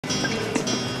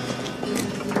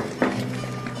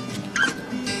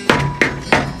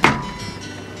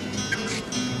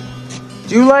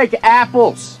Do you like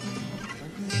apples?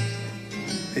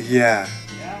 Yeah.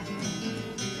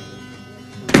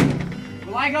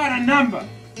 Well, I got a number.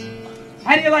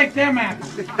 How do you like them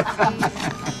apples?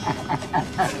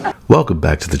 Welcome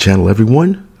back to the channel,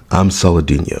 everyone. I'm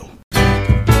Saladino.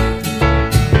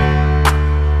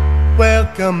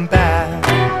 Welcome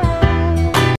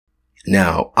back.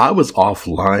 Now, I was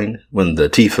offline when the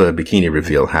Tifa bikini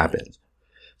reveal happened,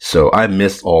 so I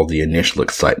missed all the initial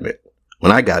excitement.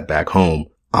 When I got back home,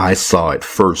 I saw it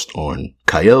first on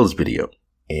Kael's video,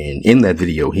 and in that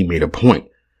video, he made a point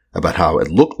about how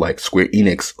it looked like Square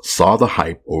Enix saw the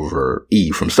hype over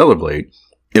Eve from Stellar Blade.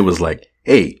 It was like,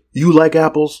 hey, you like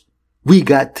apples? We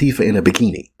got Tifa in a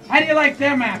bikini. How do you like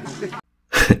them apples?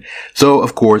 So,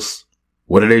 of course,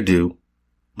 what do?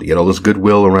 They get all this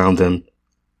goodwill around them.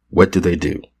 What do?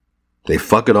 They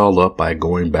fuck it all up by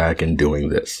going back and doing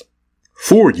this.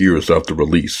 4 years after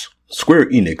release, Square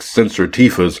Enix censored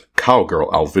Tifa's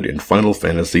cowgirl outfit in Final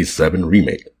Fantasy VII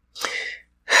Remake.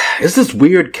 It's this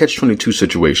weird catch-22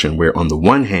 situation where on the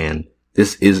one hand,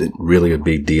 this isn't really a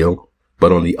big deal,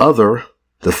 but on the other,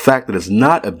 the fact that it's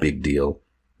not a big deal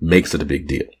makes it a big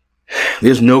deal.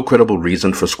 There's no credible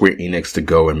reason for Square Enix to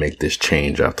go and make this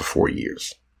change after 4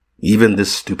 years. Even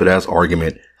this stupid-ass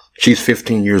argument, she's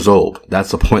 15 years old,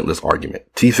 that's a pointless argument.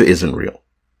 Tifa isn't real.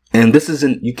 And this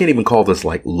isn't, you can't even call this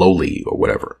like lowly or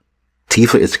whatever.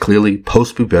 Tifa is clearly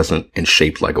post-pubescent and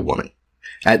shaped like a woman.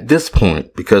 At this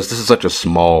point, because this is such a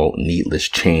small, needless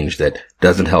change that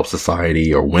doesn't help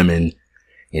society or women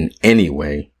in any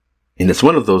way, and it's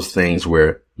one of those things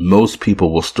where most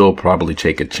people will still probably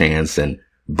take a chance and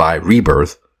buy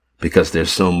Rebirth because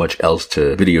there's so much else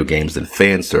to video games than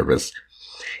fan service.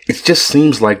 It just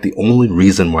seems like the only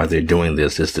reason why they're doing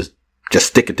this is to just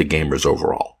stick it to gamers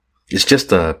overall. It's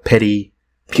just a petty,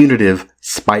 punitive,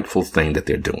 spiteful thing that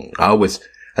they're doing.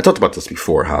 I talked about this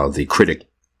before, how the critic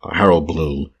Harold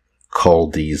Bloom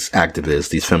called these activists,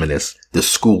 these feminists, the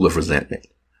school of resentment,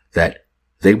 that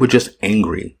they were just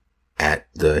angry at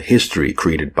the history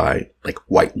created by like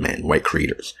white men, white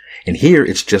creators. And here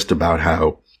it's just about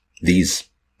how these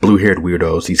blue-haired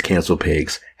weirdos, these cancel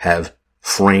pigs, have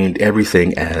framed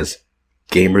everything as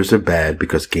gamers are bad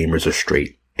because gamers are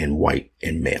straight and white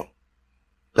and male.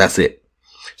 That's it.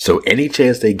 So any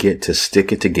chance they get to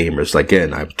stick it to gamers,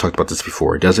 again, I've talked about this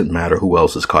before, it doesn't matter who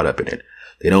else is caught up in it.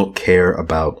 They don't care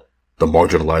about the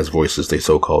marginalized voices they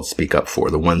so-called speak up for,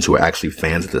 the ones who are actually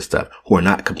fans of this stuff, who are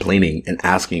not complaining and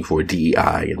asking for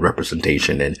DEI and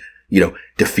representation and,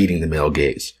 defeating the male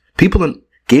gaze.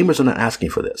 Gamers are not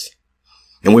asking for this.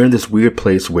 And we're in this weird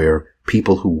place where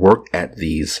people who work at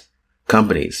these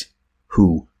companies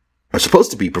who are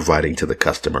supposed to be providing to the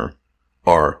customer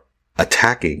are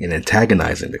attacking and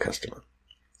antagonizing the customer.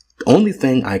 The only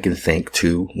thing I can think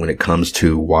to when it comes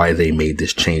to why they made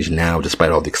this change now, despite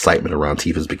all the excitement around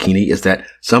Tifa's bikini, is that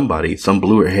some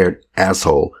blue-haired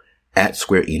asshole at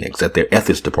Square Enix, at their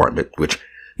ethics department, which,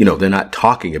 they're not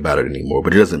talking about it anymore,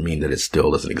 but it doesn't mean that it still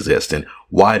doesn't exist. And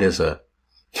why does a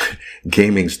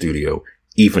gaming studio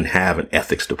even have an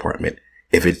ethics department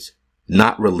if it's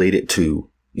not related to,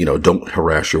 don't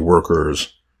harass your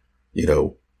workers,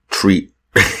 treat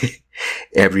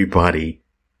everybody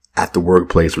at the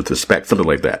workplace with respect, something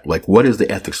like that. Like, what does the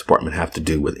ethics department have to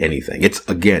do with anything? It's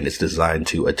designed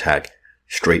to attack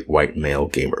straight white male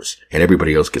gamers, and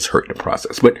everybody else gets hurt in the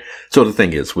process. But, so the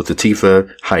thing is, with the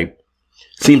Tifa hype,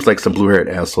 seems like some blue-haired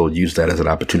asshole used that as an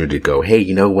opportunity to go, hey,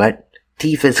 you know what?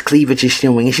 Tifa's cleavage is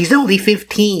showing, and she's only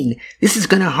 15. This is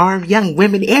gonna harm young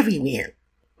women everywhere.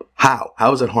 How?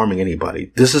 How is it harming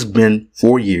anybody? This has been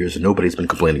 4 years, and nobody's been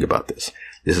complaining about this.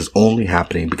 This is only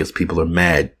happening because people are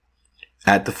mad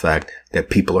at the fact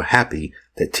that people are happy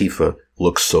that Tifa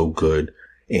looks so good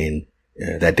in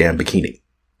that damn bikini.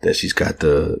 That she's got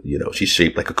she's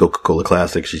shaped like a Coca-Cola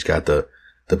Classic. She's got the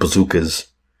bazookas,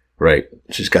 right?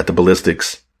 She's got the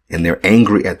ballistics, and they're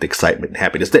angry at the excitement and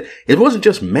happiness. That it wasn't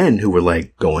just men who were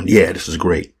like going, yeah, this is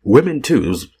great. Women too. It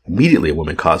was immediately a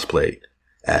woman cosplayed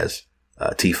as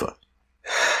Tifa.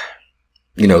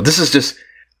 This is just,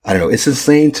 I don't know. It's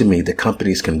insane to me that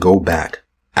companies can go back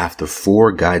after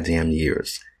 4 goddamn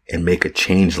years and make a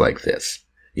change like this.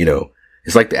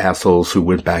 It's like the assholes who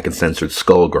went back and censored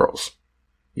Skullgirls.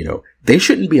 They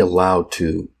shouldn't be allowed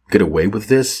to get away with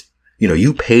this.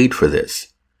 You paid for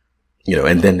this.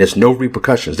 And then there's no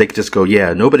repercussions. They could just go,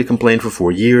 yeah, nobody complained for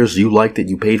 4 years. You liked it.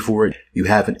 You paid for it. You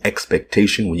have an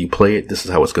expectation when you play it. This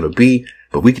is how it's going to be.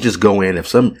 But we could just go in. If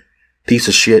some piece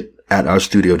of shit at our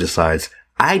studio decides,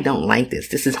 I don't like this,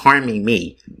 this is harming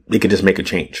me, they could just make a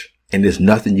change. And there's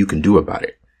nothing you can do about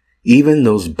it. Even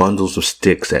those bundles of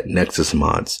sticks at Nexus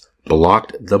Mods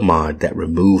blocked the mod that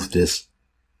removed this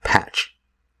patch.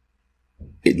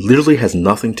 It literally has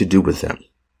nothing to do with them.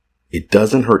 It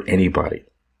doesn't hurt anybody.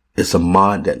 It's a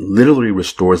mod that literally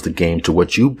restores the game to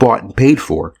what you bought and paid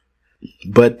for,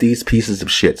 but these pieces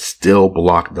of shit still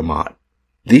block the mod.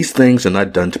 These things are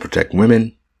not done to protect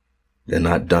women. They're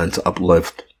not done to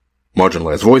uplift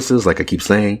marginalized voices, like I keep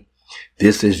saying.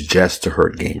 This is just to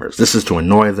hurt gamers. This is to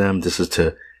annoy them. This is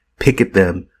to pick at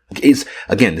them. It's,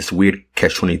 again, this weird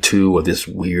catch-22 or this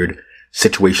weird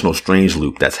situational strange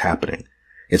loop that's happening.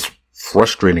 It's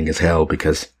frustrating as hell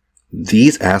because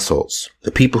these assholes,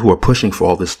 the people who are pushing for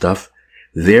all this stuff,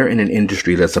 they're in an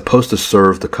industry that's supposed to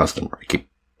serve the customer. I keep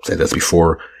saying this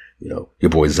before, your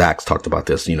boy Zach's talked about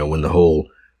this, when the whole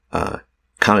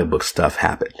comic book stuff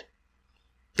happened.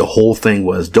 The whole thing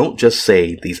was, don't just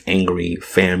say these angry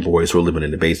fanboys who are living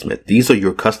in the basement. These are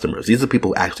your customers. These are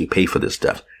people who actually pay for this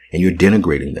stuff, and you're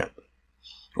denigrating them.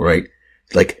 Right?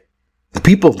 Like, the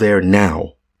people there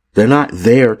now, they're not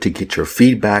there to get your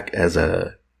feedback as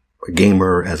a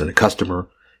gamer, as a customer.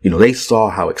 They saw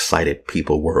how excited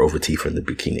people were over Tifa in the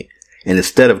bikini. And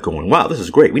instead of going, wow, this is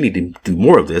great, we need to do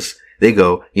more of this, they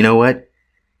go, you know what?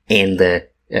 In the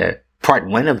part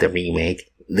 1 of the remake,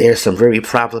 there's some very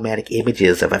problematic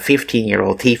images of a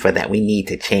 15-year-old Tifa that we need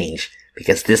to change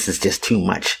because this is just too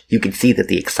much. You can see that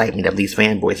the excitement of these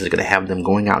fanboys is going to have them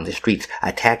going out in the streets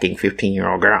attacking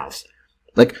 15-year-old girls.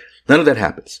 Like, none of that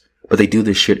happens, but they do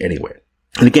this shit anyway.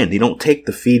 And again, they don't take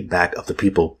the feedback of the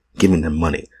people giving them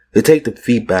money. They take the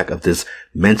feedback of this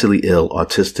mentally ill,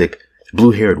 autistic,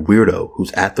 blue-haired weirdo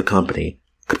who's at the company,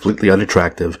 completely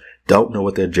unattractive, don't know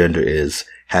what their gender is,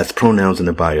 has pronouns in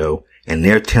the bio, and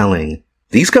they're telling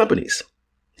these companies,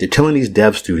 they're telling these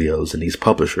dev studios and these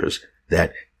publishers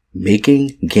that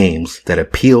making games that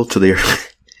appeal to their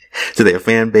to their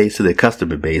fan base, to their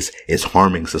customer base, is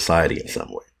harming society in some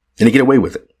way. And they get away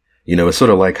with it. It's sort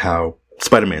of like how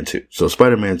Spider-Man 2. So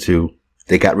Spider-Man 2,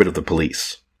 they got rid of the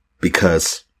police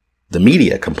because the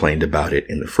media complained about it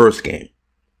in the first game.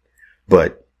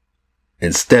 But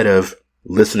instead of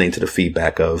listening to the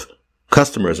feedback of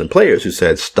customers and players who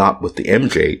said stop with the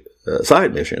MJ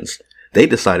side missions, they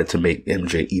decided to make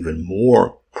MJ even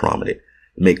more prominent,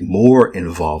 make more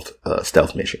involved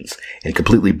stealth missions, and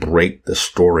completely break the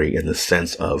story in the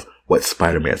sense of what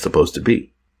Spider-Man's supposed to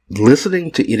be.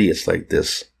 Listening to idiots like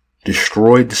this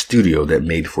destroyed the studio that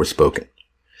made Forspoken.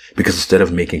 Because instead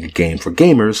of making a game for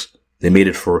gamers, they made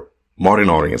it for modern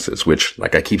audiences, which,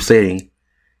 like I keep saying,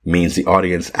 means the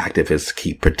audience activists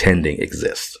keep pretending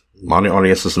exists. Modern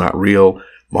audience is not real.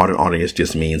 Modern audience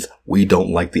just means we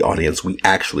don't like the audience we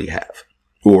actually have.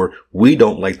 Or we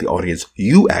don't like the audience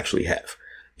you actually have.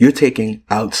 You're taking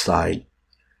outside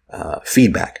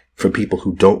feedback from people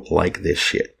who don't like this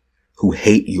shit, who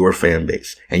hate your fan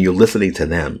base, and you're listening to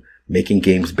them, making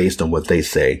games based on what they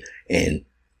say, and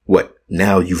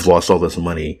now you've lost all this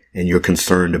money, and you're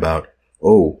concerned about,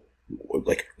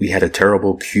 like we had a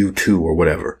terrible Q2 or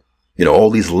whatever. All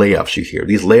these layoffs you hear.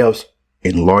 These layoffs,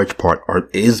 in large part,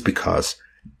 is because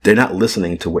they're not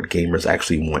listening to what gamers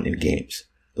actually want in games.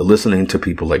 They're listening to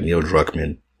people like Neil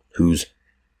Druckmann, who's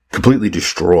completely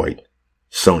destroyed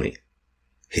Sony.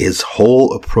 His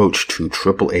whole approach to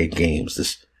AAA games,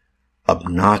 this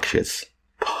obnoxious,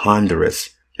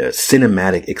 ponderous,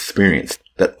 cinematic experience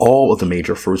that all of the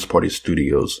major first-party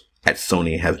studios at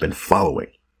Sony have been following.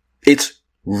 It's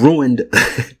ruined,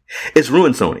 it's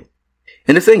ruined Sony.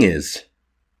 And the thing is,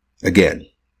 again,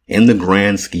 in the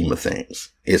grand scheme of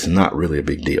things, it's not really a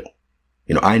big deal.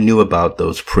 I knew about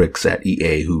those pricks at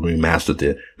EA who remastered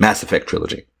the Mass Effect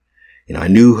trilogy. I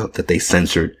knew that they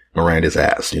censored Miranda's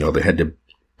ass. They had the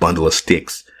bundle of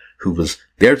sticks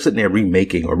they're sitting there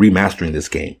remaking or remastering this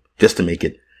game just to make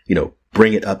it,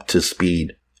 bring it up to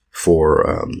speed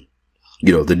for,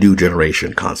 the new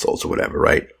generation consoles or whatever,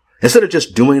 right? Instead of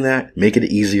just doing that, making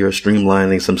it easier,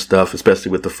 streamlining some stuff,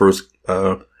 especially with the first,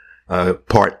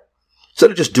 part.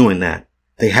 Instead of just doing that,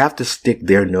 they have to stick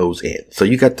their nose in. So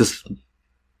you got this,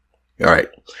 alright,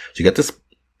 so you got this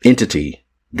entity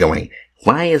going,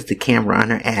 why is the camera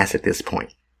on her ass at this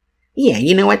point? Yeah,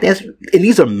 you know what, and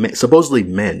these are supposedly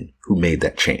men who made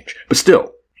that change. But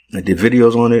still, I did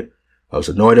videos on it, I was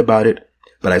annoyed about it,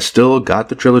 but I still got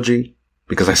the trilogy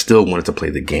because I still wanted to play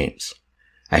the games.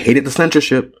 I hated the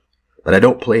censorship, but I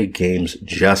don't play games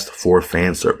just for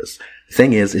fan service. The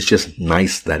thing is, it's just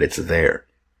nice that it's there.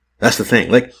 That's the thing.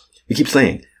 Like, we keep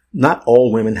saying, not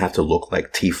all women have to look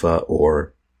like Tifa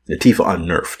or Tifa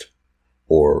Unnerfed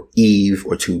or Eve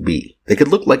or 2B. They could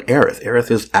look like Aerith.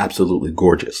 Aerith is absolutely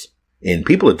gorgeous. And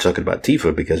people are talking about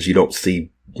Tifa because you don't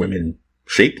see women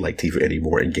shaped like Tifa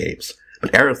anymore in games.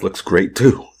 But Aerith looks great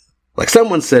too. Like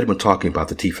someone said when talking about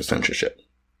the Tifa censorship,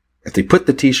 if they put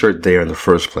the t-shirt there in the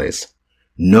first place,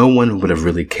 no one would have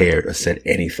really cared or said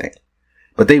anything.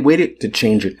 But they waited to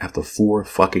change it after 4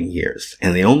 fucking years,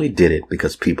 and they only did it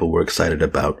because people were excited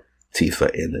about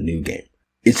Tifa in the new game.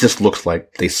 It just looks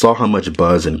like they saw how much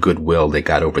buzz and goodwill they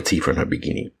got over Tifa in her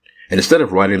bikini. And instead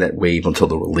of riding that wave until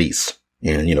the release,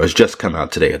 and it's just come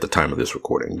out today at the time of this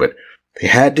recording, but they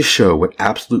had to show what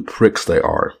absolute pricks they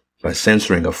are by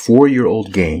censoring a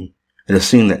 4-year-old game and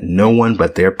assuming that no one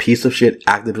but their piece of shit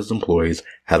activist employees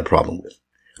had a problem with.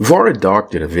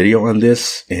 Redacted did a video on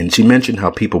this, and she mentioned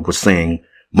how people were saying,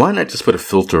 why not just put a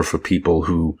filter for people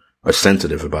who are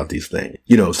sensitive about these things?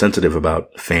 Sensitive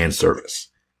about fan service.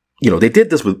 They did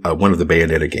this with one of the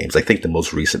Bayonetta games, I think the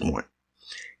most recent one.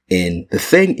 And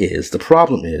the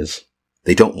problem is,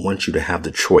 they don't want you to have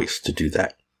the choice to do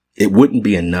that. It wouldn't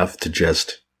be enough to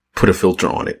just put a filter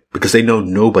on it because they know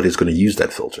nobody's going to use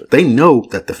that filter. They know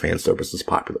that the fan service is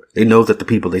popular. They know that the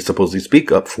people they supposedly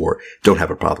speak up for don't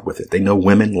have a problem with it. They know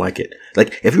women like it.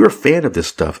 Like, if you're a fan of this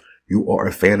stuff, you are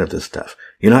a fan of this stuff.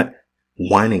 You're not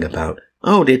whining about,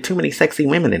 oh, there are too many sexy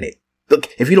women in it. Look,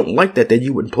 if you don't like that, then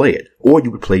you wouldn't play it. Or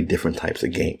you would play different types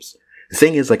of games. The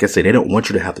thing is, like I said, they don't want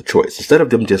you to have the choice. Instead of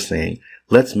them just saying,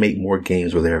 let's make more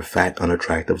games where there are fat,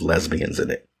 unattractive lesbians in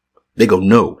it. They go,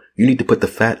 no, you need to put the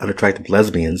fat, unattractive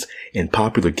lesbians in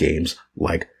popular games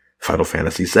like Final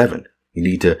Fantasy VII. You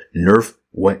need to nerf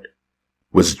what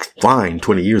was fine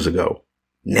 20 years ago.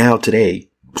 Now today,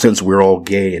 since we're all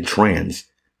gay and trans,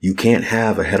 you can't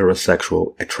have a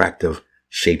heterosexual, attractive,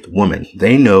 shaped woman.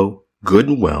 They know good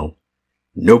and well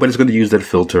nobody's going to use that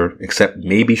filter except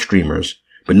maybe streamers,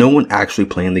 but no one actually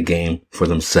playing the game for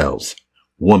themselves.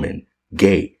 Woman,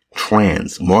 gay,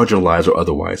 trans, marginalized or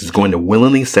otherwise, is going to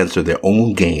willingly censor their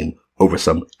own game over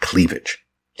some cleavage.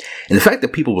 And the fact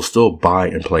that people will still buy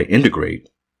and play Integrate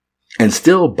and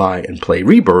still buy and play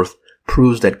Rebirth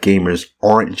proves that gamers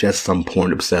aren't just some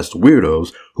porn-obsessed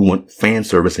weirdos who want fan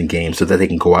service in games so that they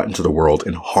can go out into the world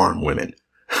and harm women.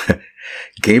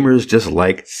 Gamers just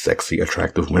like sexy,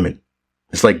 attractive women.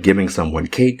 It's like giving someone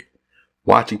cake,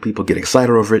 watching people get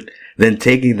excited over it, then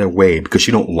taking it away because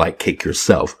you don't like cake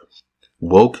yourself.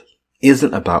 Woke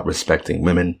isn't about respecting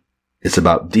women. It's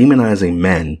about demonizing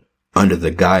men under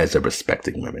the guise of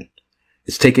respecting women.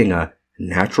 It's taking a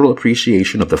natural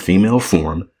appreciation of the female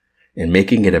form and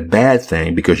making it a bad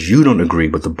thing because you don't agree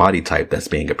with the body type that's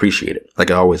being appreciated.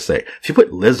 Like I always say, if you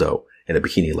put Lizzo in a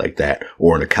bikini like that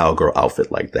or in a cowgirl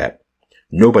outfit like that,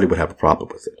 nobody would have a problem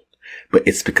with it. But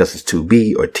it's because it's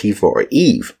 2B or Tifa or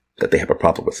Eve that they have a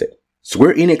problem with it.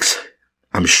 Square Enix,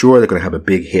 I'm sure they're going to have a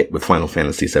big hit with Final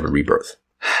Fantasy VII Rebirth.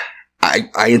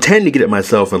 I intend to get it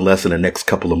myself unless in the next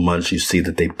couple of months you see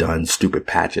that they've done stupid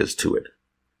patches to it.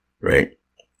 Right?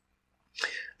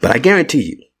 But I guarantee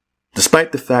you,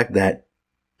 despite the fact that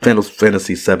Final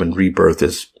Fantasy VII Rebirth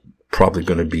is probably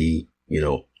going to be,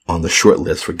 on the short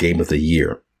list for Game of the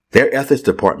Year, their ethics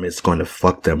department is going to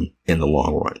fuck them in the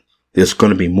long run. There's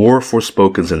going to be more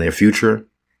Forspokens in their future.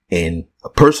 And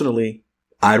personally,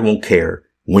 I won't care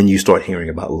when you start hearing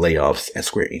about layoffs at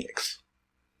Square Enix.